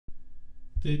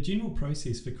The general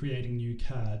process for creating new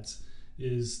cards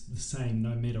is the same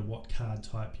no matter what card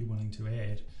type you're wanting to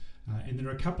add, and there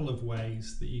are a couple of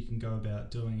ways that you can go about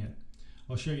doing it.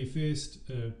 I'll show you first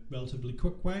a relatively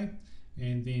quick way,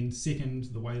 and then second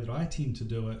the way that I tend to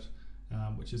do it,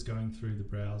 which is going through the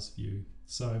browse view.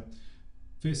 So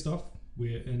first off,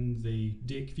 we're in the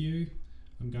deck view.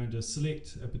 I'm going to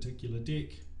select a particular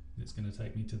deck. That's going to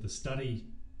take me to the study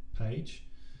page,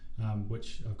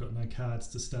 which I've got no cards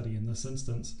to study in this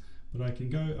instance, but I can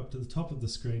go up to the top of the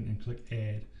screen and click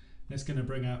add. That's going to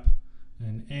bring up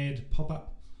an add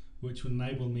pop-up, which will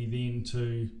enable me then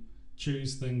to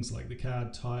choose things like the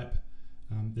card type.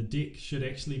 The deck should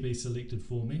actually be selected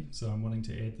for me, so I'm wanting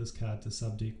to add this card to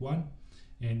subdeck 1,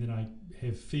 and then I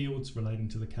have fields relating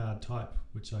to the card type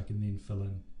which I can then fill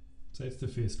in. So that's the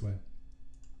first way.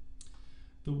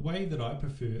 The way that I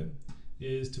prefer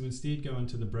is to instead go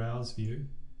into the browse view,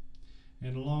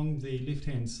 and along the left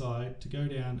hand side to go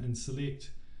down and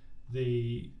select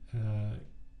the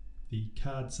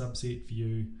card subset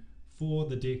view for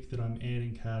the deck that I'm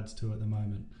adding cards to at the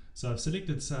moment. So I've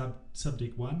selected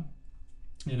subdeck 1,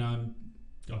 and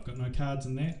I've got no cards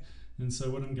in that, and so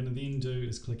what I'm going to then do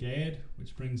is click add,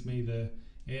 which brings me the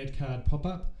add card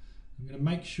pop-up. I'm going to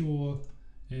make sure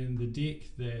in the deck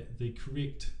that the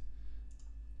correct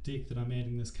deck that I'm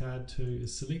adding this card to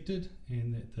is selected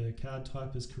and that the card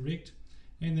type is correct,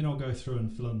 and then I'll go through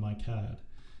and fill in my card.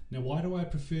 Now, why do I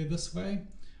prefer this way?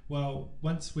 Well,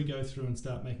 once we go through and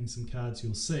start making some cards,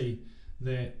 you'll see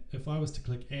that if I was to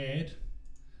click add,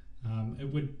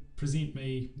 it would present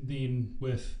me then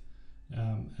with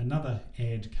another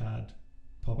add card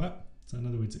pop-up. So in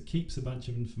other words, it keeps a bunch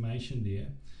of information there,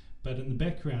 but in the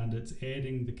background it's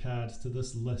adding the cards to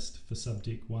this list for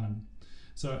subdeck 1.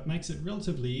 So it makes it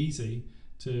relatively easy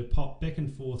to pop back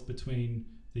and forth between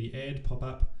the add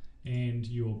pop-up and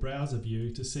your browser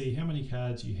view to see how many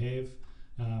cards you have,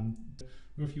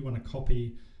 or if you want to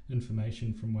copy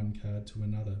information from one card to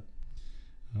another.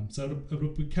 So it'll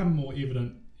become more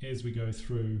evident as we go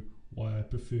through why I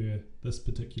prefer this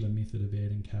particular method of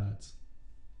adding cards.